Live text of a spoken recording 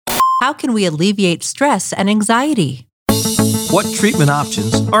How can we alleviate stress and anxiety? What treatment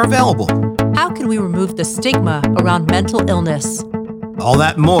options are available? How can we remove the stigma around mental illness? All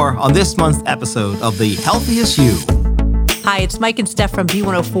that and more on this month's episode of The Healthiest You. Hi, it's Mike and Steph from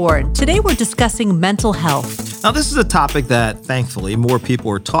B104. Today we're discussing mental health. Now, this is a topic that, thankfully, more people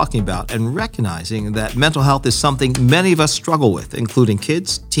are talking about and recognizing that mental health is something many of us struggle with, including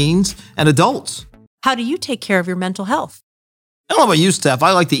kids, teens, and adults. How do you take care of your mental health? I don't know about you, Steph.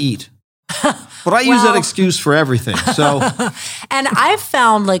 I like to eat. But I use that excuse for everything. So, and I've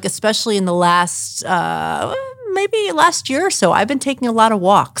found, especially in the last, maybe last year or so, I've been taking a lot of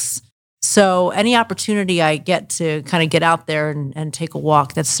walks. So any opportunity I get to kind of get out there and take a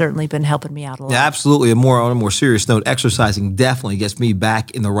walk, that's certainly been helping me out a lot. Yeah, absolutely. On a more serious note, exercising definitely gets me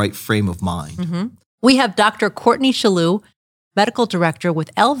back in the right frame of mind. Mm-hmm. We have Dr. Courtney Chellew, Medical Director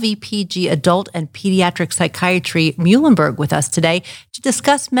with LVPG Adult and Pediatric Psychiatry, Muhlenberg, with us today to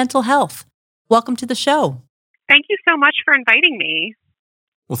discuss mental health. Welcome to the show. Thank you so much for inviting me.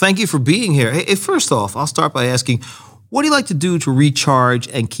 Well, thank you for being here. Hey, first off, I'll start by asking, what do you like to do to recharge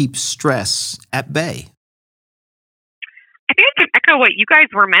and keep stress at bay? I think I can echo what you guys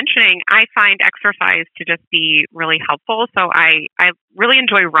were mentioning. I find exercise to just be really helpful. So I really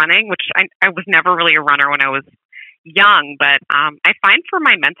enjoy running, which I was never really a runner when I was young, but I find for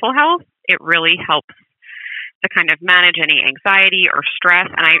my mental health, it really helps to kind of manage any anxiety or stress,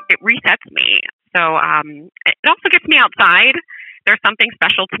 and it resets me. So it also gets me outside. There's something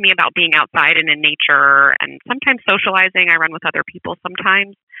special to me about being outside and in nature, and sometimes socializing. I run with other people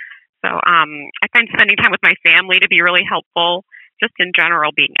sometimes. So I find spending time with my family to be really helpful, just in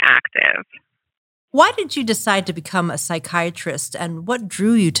general being active. Why did you decide to become a psychiatrist, and what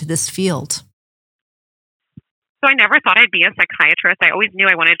drew you to this field? So I never thought I'd be a psychiatrist. I always knew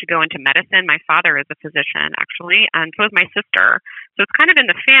I wanted to go into medicine. My father is a physician, actually, and so is my sister. So it's kind of in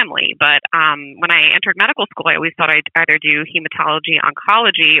the family. But when I entered medical school, I always thought I'd either do hematology,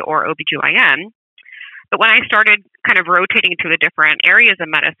 oncology, or OBGYN. But when I started kind of rotating to the different areas of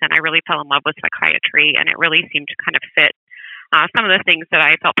medicine, I really fell in love with psychiatry, and it really seemed to kind of fit some of the things that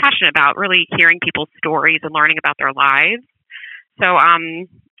I felt passionate about, really hearing people's stories and learning about their lives. So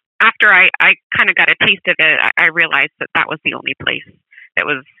after I kind of got a taste of it, I realized that was the only place that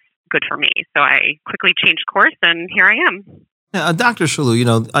was good for me. So I quickly changed course, and here I am. Now, Dr.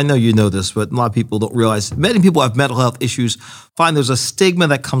 Chellew, I know you know this, but a lot of people don't realize many people have mental health issues, find there's a stigma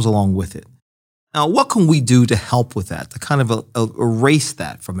that comes along with it. Now, what can we do to help with that, to kind of erase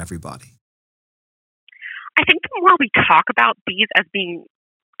that from everybody? I think the more we talk about these as being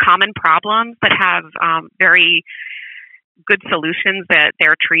common problems that have very good solutions, that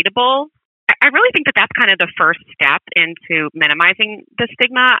they're treatable, I really think that that's kind of the first step into minimizing the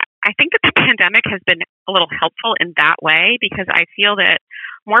stigma. I think that the pandemic has been a little helpful in that way, because I feel that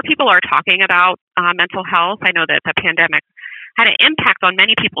more people are talking about mental health. I know that the pandemic had an impact on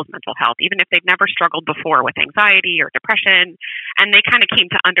many people's mental health, even if they've never struggled before with anxiety or depression. And they kind of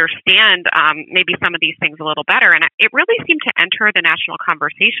came to understand maybe some of these things a little better. And it really seemed to enter the national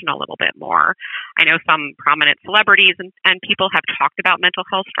conversation a little bit more. I know some prominent celebrities and people have talked about mental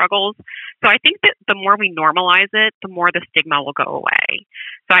health struggles. So I think that the more we normalize it, the more the stigma will go away.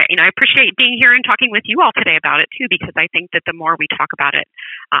 So I appreciate being here and talking with you all today about it too, because I think that the more we talk about it,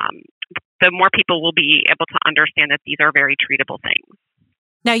 the more people will be able to understand that these are very treatable things.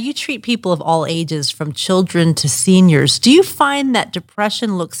 Now, you treat people of all ages, from children to seniors. Do you find that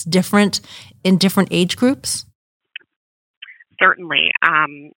depression looks different in different age groups? Certainly.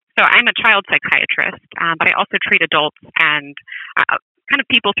 So I'm a child psychiatrist, but I also treat adults and kind of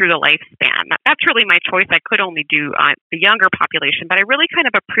people through the lifespan. That's really my choice. I could only do the younger population, but I really kind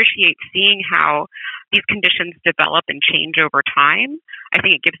of appreciate seeing how these conditions develop and change over time. I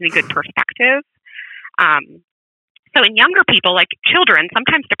think it gives me good perspective. So in younger people, like children,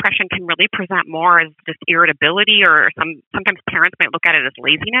 sometimes depression can really present more as just irritability, or sometimes parents might look at it as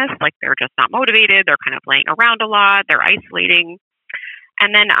laziness, like they're just not motivated, they're kind of laying around a lot, they're isolating.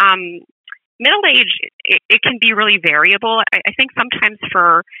 And then middle age, it can be really variable. I think sometimes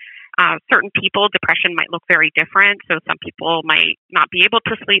for certain people, depression might look very different. So some people might not be able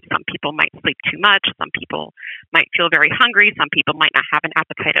to sleep. Some people might sleep too much. Some people might feel very hungry. Some people might not have an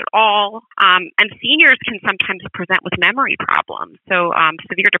appetite at all. And seniors can sometimes present with memory problems. So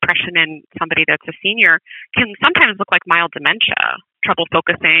severe depression in somebody that's a senior can sometimes look like mild dementia, trouble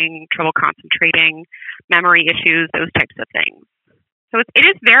focusing, trouble concentrating, memory issues, those types of things. So it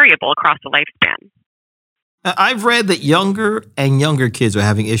is variable across the lifespan. I've read that younger and younger kids are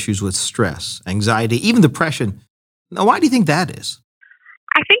having issues with stress, anxiety, even depression. Now, why do you think that is?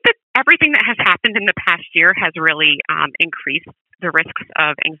 I think that everything that has happened in the past year has really increased the risks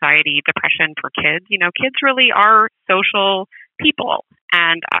of anxiety, depression for kids. Kids really are social people.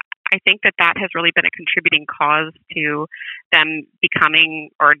 And I think that has really been a contributing cause to them becoming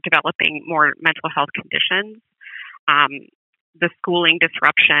or developing more mental health conditions. The schooling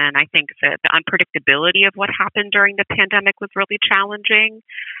disruption, I think that the unpredictability of what happened during the pandemic was really challenging.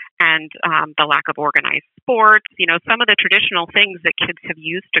 And the lack of organized sports, some of the traditional things that kids have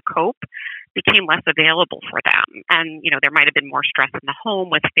used to cope became less available for them. And, there might have been more stress in the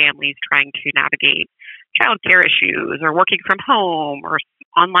home with families trying to navigate childcare issues or working from home or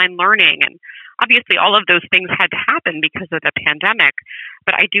online learning. And obviously all of those things had to happen because of the pandemic.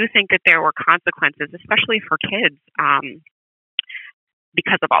 But I do think that there were consequences, especially for kids,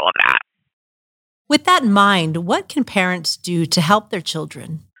 because of all of that. With that in mind, what can parents do to help their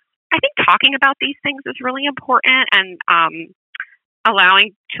children? I think talking about these things is really important, and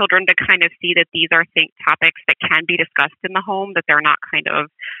allowing children to kind of see that these are topics that can be discussed in the home, that they're not kind of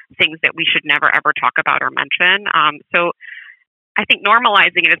things that we should never, ever talk about or mention. So I think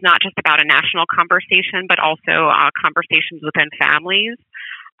normalizing it is not just about a national conversation, but also conversations within families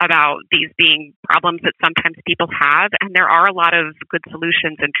about these being problems that sometimes people have. And there are a lot of good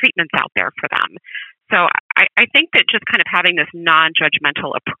solutions and treatments out there for them. So I think that just kind of having this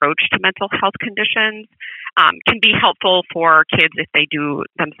non-judgmental approach to mental health conditions can be helpful for kids if they do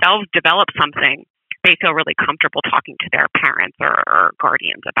themselves develop something. They feel really comfortable talking to their parents or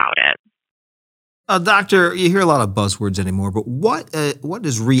guardians about it. Doctor, you hear a lot of buzzwords anymore, but what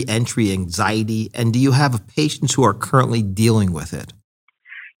is re-entry anxiety, and do you have patients who are currently dealing with it?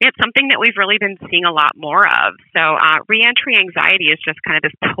 It's something that we've really been seeing a lot more of. So re-entry anxiety is just kind of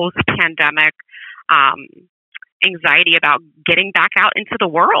this post-pandemic anxiety about getting back out into the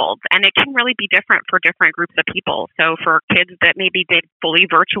world. And it can really be different for different groups of people. So for kids that maybe did fully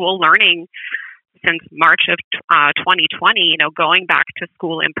virtual learning since March of 2020, going back to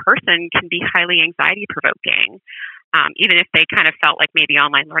school in person can be highly anxiety provoking. Even if they kind of felt like maybe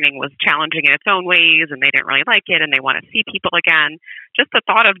online learning was challenging in its own ways and they didn't really like it and they want to see people again, just the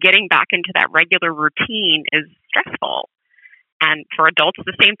thought of getting back into that regular routine is stressful. And for adults,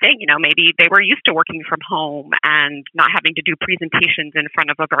 the same thing. Maybe they were used to working from home and not having to do presentations in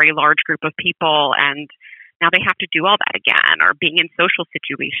front of a very large group of people, and now they have to do all that again, or being in social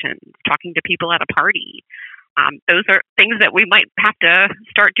situations, talking to people at a party. Those are things that we might have to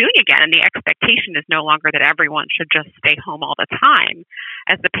start doing again. And the expectation is no longer that everyone should just stay home all the time.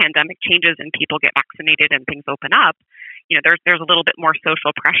 As the pandemic changes and people get vaccinated and things open up, there's a little bit more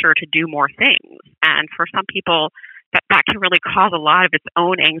social pressure to do more things. And for some people, that can really cause a lot of its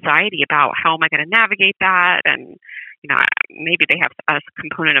own anxiety about how am I going to navigate that? And, maybe they have a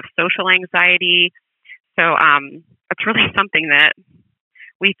component of social anxiety. So it's really something that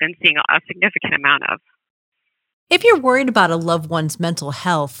we've been seeing a significant amount of. If you're worried about a loved one's mental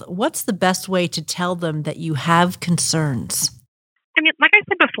health, what's the best way to tell them that you have concerns? I mean, like I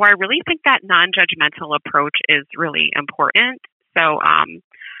said before, I really think that non-judgmental approach is really important. So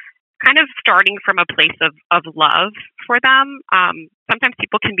kind of starting from a place of love for them. Sometimes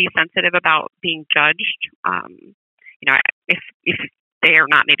people can be sensitive about being judged. If they are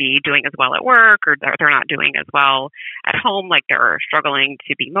not maybe doing as well at work, or they're not doing as well at home, like they're struggling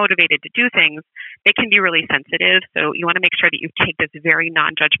to be motivated to do things, they can be really sensitive. So you want to make sure that you take this very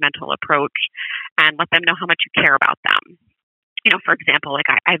non-judgmental approach and let them know how much you care about them. For example, like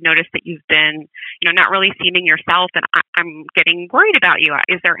I've noticed that you've been, not really seeming yourself, and I'm getting worried about you.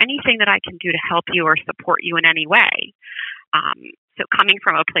 Is there anything that I can do to help you or support you in any way? So coming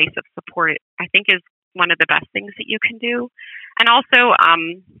from a place of support, I think, is one of the best things that you can do. And also,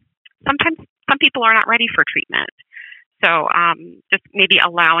 sometimes some people are not ready for treatment. So just maybe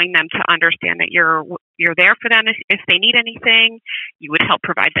allowing them to understand that you're there for them if they need anything. You would help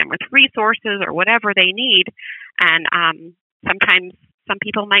provide them with resources or whatever they need. And sometimes some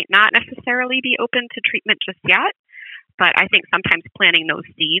people might not necessarily be open to treatment just yet. But I think sometimes planting those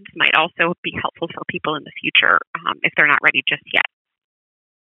seeds might also be helpful for people in the future if they're not ready just yet.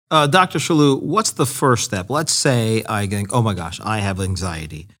 Dr. Chellew, what's the first step? Let's say I think, oh my gosh, I have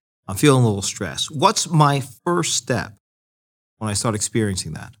anxiety. I'm feeling a little stressed. What's my first step when I start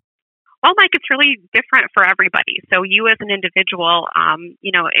experiencing that? Well, Mike, it's really different for everybody. So you as an individual,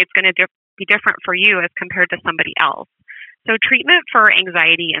 it's going to be different for you as compared to somebody else. So treatment for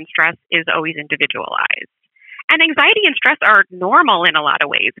anxiety and stress is always individualized. And anxiety and stress are normal in a lot of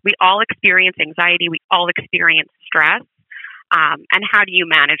ways. We all experience anxiety. We all experience stress. And how do you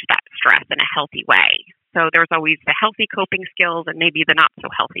manage that stress in a healthy way? So there's always the healthy coping skills and maybe the not so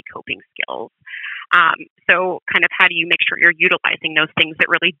healthy coping skills. So kind of how do you make sure you're utilizing those things that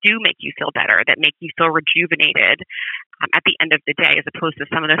really do make you feel better, that make you feel rejuvenated at the end of the day, as opposed to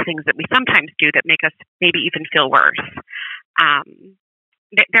some of the things that we sometimes do that make us maybe even feel worse.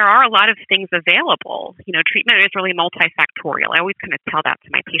 There are a lot of things available. Treatment is really multifactorial. I always kind of tell that to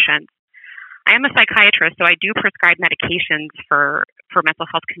my patients. I am a psychiatrist, so I do prescribe medications for mental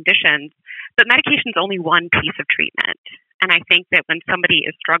health conditions, but medication is only one piece of treatment. And I think that when somebody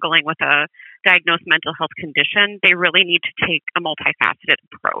is struggling with a diagnosed mental health condition, they really need to take a multifaceted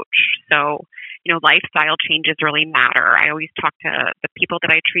approach. So, lifestyle changes really matter. I always talk to the people that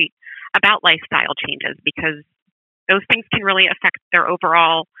I treat about lifestyle changes because those things can really affect their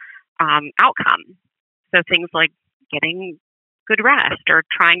overall outcome. So things like getting good rest or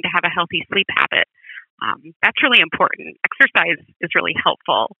trying to have a healthy sleep habit, that's really important. Exercise is really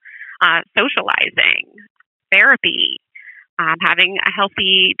helpful. Socializing, therapy, having a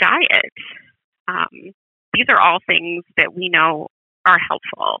healthy diet. These are all things that we know are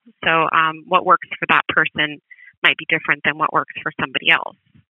helpful. So what works for that person might be different than what works for somebody else.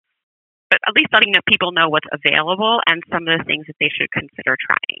 But at least letting people know what's available and some of the things that they should consider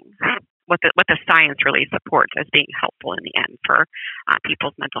trying, what the science really supports as being helpful in the end for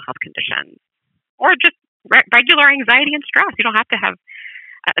people's mental health conditions. Or just regular anxiety and stress. You don't have to have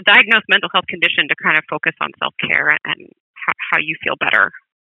a diagnosed mental health condition to kind of focus on self-care and how you feel better.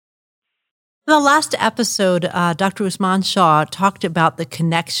 In the last episode, Dr. Usman Shah talked about the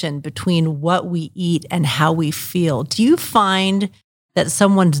connection between what we eat and how we feel. Do you find that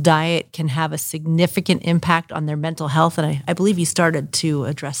someone's diet can have a significant impact on their mental health? And I believe you started to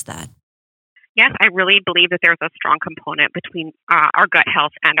address that. Yes, I really believe that there's a strong component between our gut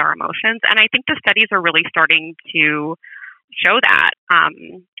health and our emotions. And I think the studies are really starting to show that.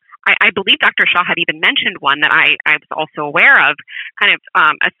 I believe Dr. Shah had even mentioned one that I was also aware of, kind of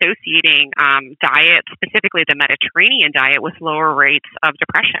associating diet, specifically the Mediterranean diet, with lower rates of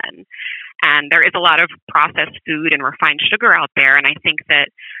depression. And there is a lot of processed food and refined sugar out there. And I think that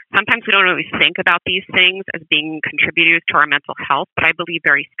sometimes we don't always think about these things as being contributors to our mental health, but I believe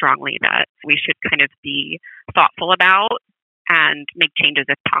very strongly that we should kind of be thoughtful about and make changes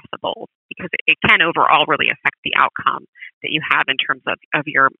if possible, because it can overall really affect the outcome that you have in terms of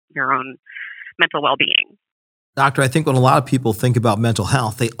your own mental well-being. Doctor, I think when a lot of people think about mental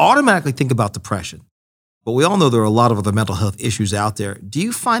health, they automatically think about depression. But we all know there are a lot of other mental health issues out there. Do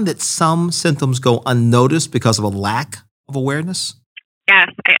you find that some symptoms go unnoticed because of a lack of awareness? Yes.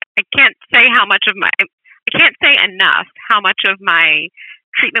 I can't say I can't say enough how much of my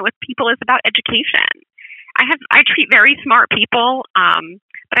treatment with people is about education. I treat very smart people,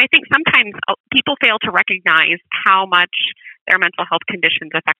 but I think sometimes people fail to recognize how much their mental health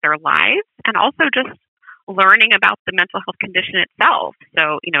conditions affect their lives, and also just learning about the mental health condition itself.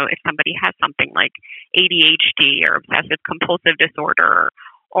 So, if somebody has something like ADHD or obsessive compulsive disorder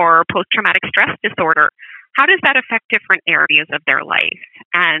or post-traumatic stress disorder, how does that affect different areas of their life?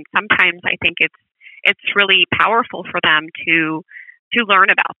 And sometimes I think it's really powerful for them to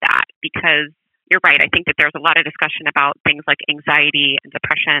learn about that, because you're right. I think that there's a lot of discussion about things like anxiety and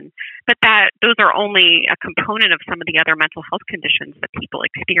depression, but those are only a component of some of the other mental health conditions that people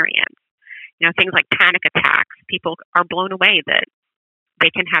experience. Things like panic attacks. People are blown away that they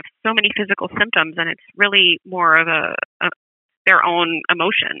can have so many physical symptoms, and it's really more of their own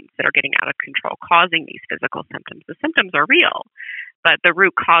emotions that are getting out of control, causing these physical symptoms. The symptoms are real, but the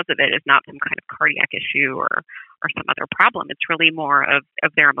root cause of it is not some kind of cardiac issue or some other problem. It's really more of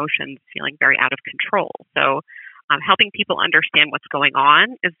their emotions feeling very out of control. So helping people understand what's going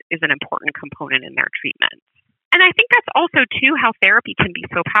on is an important component in their treatment. And I think that's also, too, how therapy can be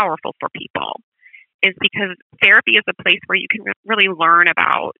so powerful for people, is because therapy is a place where you can really learn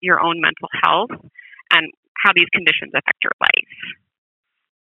about your own mental health and how these conditions affect your life.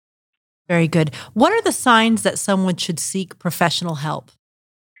 Very good. What are the signs that someone should seek professional help?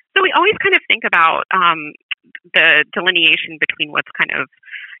 So we always kind of think about the delineation between what's kind of,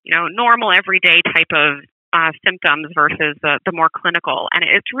 normal everyday type of symptoms versus the more clinical. And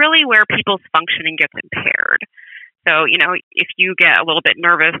it's really where people's functioning gets impaired. So, if you get a little bit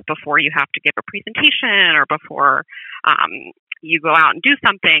nervous before you have to give a presentation or before you go out and do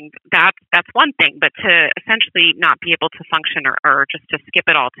something, that's one thing. But to essentially not be able to function or just to skip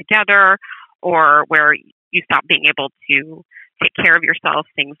it all together, or where you stop being able to take care of yourself,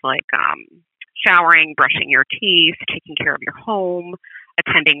 things like showering, brushing your teeth, taking care of your home,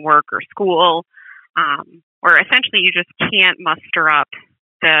 attending work or school, where essentially you just can't muster up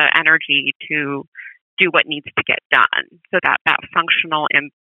the energy to do what needs to get done. So that functional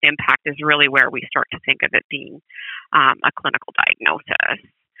impact is really where we start to think of it being a clinical diagnosis.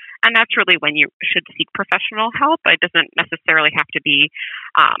 And that's really when you should seek professional help. It doesn't necessarily have to be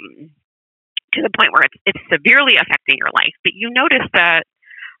to the point where it's severely affecting your life, but you notice that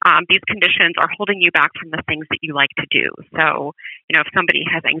these conditions are holding you back from the things that you like to do. So, if somebody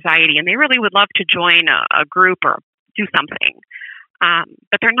has anxiety and they really would love to join a group or do something,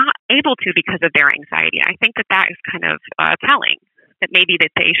 but they're not able to because of their anxiety, I think that is kind of telling that maybe that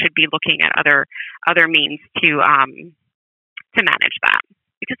they should be looking at other means to manage that,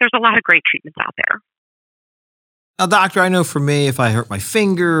 because there's a lot of great treatments out there. Now, doctor, I know for me, if I hurt my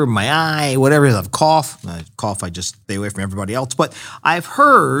finger, my eye, whatever, I have I just stay away from everybody else. But I've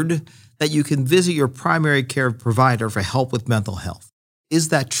heard that you can visit your primary care provider for help with mental health. Is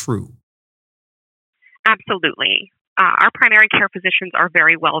that true? Absolutely. Our primary care physicians are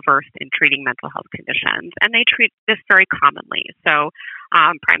very well versed in treating mental health conditions, and they treat this very commonly. So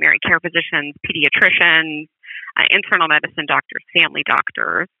primary care physicians, pediatricians, internal medicine doctors, family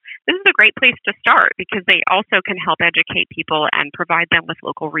doctors. This is a great place to start because they also can help educate people and provide them with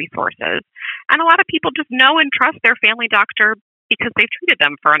local resources. And a lot of people just know and trust their family doctor because they've treated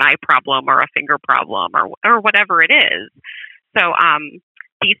them for an eye problem or a finger problem or whatever it is. So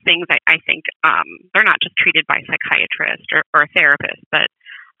these things, I think, they're not just treated by psychiatrists or a therapist, but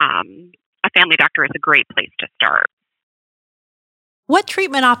a family doctor is a great place to start. What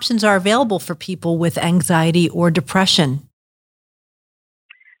treatment options are available for people with anxiety or depression?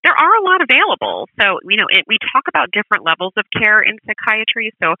 There are a lot available. So, we talk about different levels of care in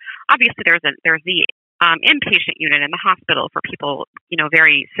psychiatry. So obviously there's the inpatient unit in the hospital for people,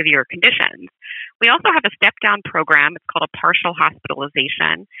 very severe conditions. We also have a step-down program. It's called a partial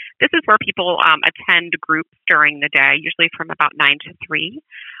hospitalization. This is where people attend groups during the day, usually from about 9 to 3.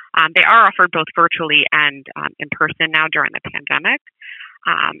 They are offered both virtually and in person now during the pandemic.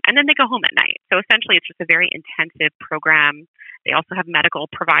 And then they go home at night. So essentially, it's just a very intensive program. They also have medical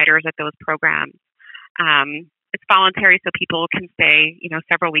providers at those programs. It's voluntary, so people can stay,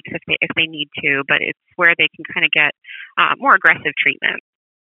 several weeks if they need to, but it's where they can kind of get more aggressive treatment.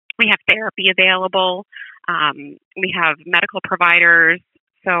 We have therapy available. We have medical providers.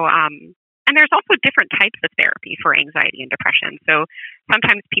 So, and there's also different types of therapy for anxiety and depression. So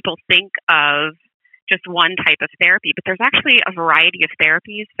sometimes people think of just one type of therapy, but there's actually a variety of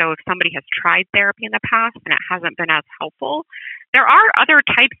therapies. So if somebody has tried therapy in the past and it hasn't been as helpful, there are other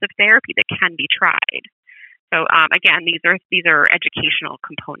types of therapy that can be tried. So again, these are educational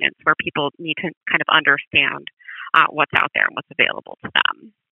components where people need to kind of understand what's out there and what's available to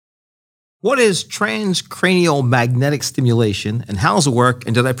them. What is transcranial magnetic stimulation, and how does it work?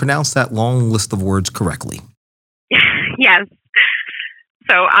 And did I pronounce that long list of words correctly? Yes.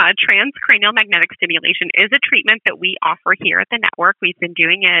 So transcranial magnetic stimulation is a treatment that we offer here at the network. We've been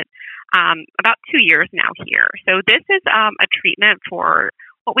doing it about 2 years now here. So this is a treatment for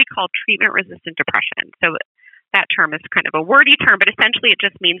what we call treatment-resistant depression. So that term is kind of a wordy term, but essentially it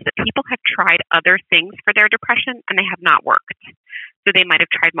just means that people have tried other things for their depression and they have not worked. So they might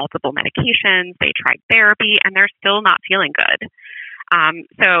have tried multiple medications, they tried therapy, and they're still not feeling good.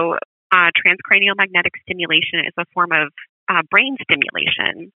 So transcranial magnetic stimulation is a form of brain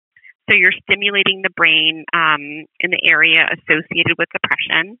stimulation. So you're stimulating the brain in the area associated with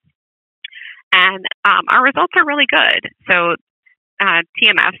depression. And our results are really good. So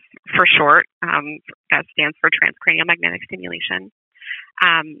TMS for short, that stands for transcranial magnetic stimulation,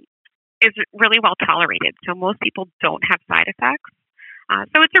 is really well tolerated. So most people don't have side effects.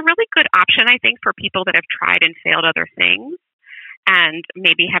 So it's a really good option, I think, for people that have tried and failed other things and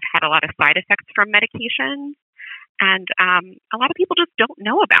maybe have had a lot of side effects from medications. And a lot of people just don't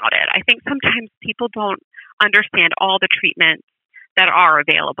know about it. I think sometimes people don't understand all the treatments that are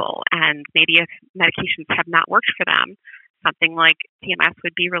available. And maybe if medications have not worked for them, something like TMS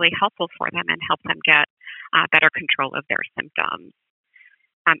would be really helpful for them and help them get better control of their symptoms.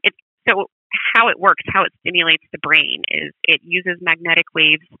 So how it works, how it stimulates the brain, is it uses magnetic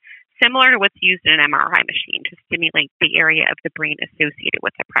waves similar to what's used in an MRI machine to stimulate the area of the brain associated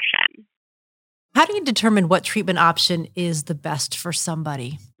with depression. How do you determine what treatment option is the best for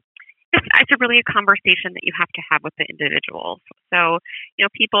somebody? It's really a conversation that you have to have with the individuals. So,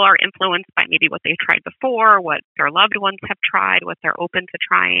 people are influenced by maybe what they've tried before, what their loved ones have tried, what they're open to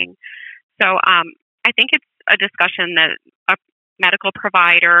trying. So I think it's a discussion that a medical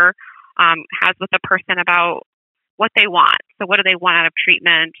provider has with a person about what they want. So what do they want out of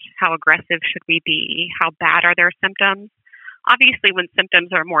treatment? How aggressive should we be? How bad are their symptoms? Obviously, when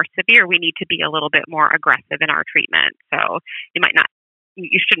symptoms are more severe, we need to be a little bit more aggressive in our treatment. So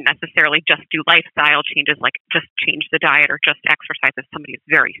you shouldn't necessarily just do lifestyle changes, like just change the diet or just exercise if somebody is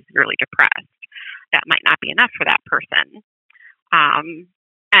very severely depressed. That might not be enough for that person.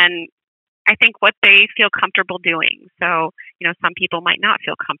 and I think what they feel comfortable doing. So, some people might not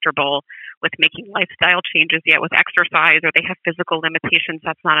feel comfortable with making lifestyle changes yet with exercise, or they have physical limitations.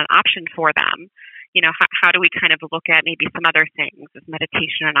 That's not an option for them. How do we kind of look at maybe some other things? Is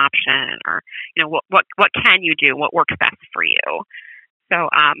meditation an option? Or, what can you do? What works best for you? So,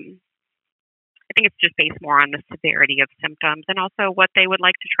 I think it's just based more on the severity of symptoms and also what they would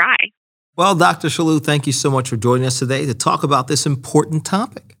like to try. Well, Dr. Chellew, thank you so much for joining us today to talk about this important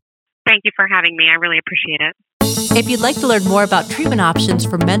topic. Thank you for having me. I really appreciate it. If you'd like to learn more about treatment options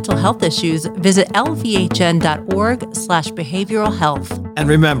for mental health issues, visit lvhn.org/behavioral health. And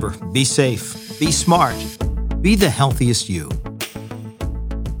remember, be safe, be smart, be the healthiest you.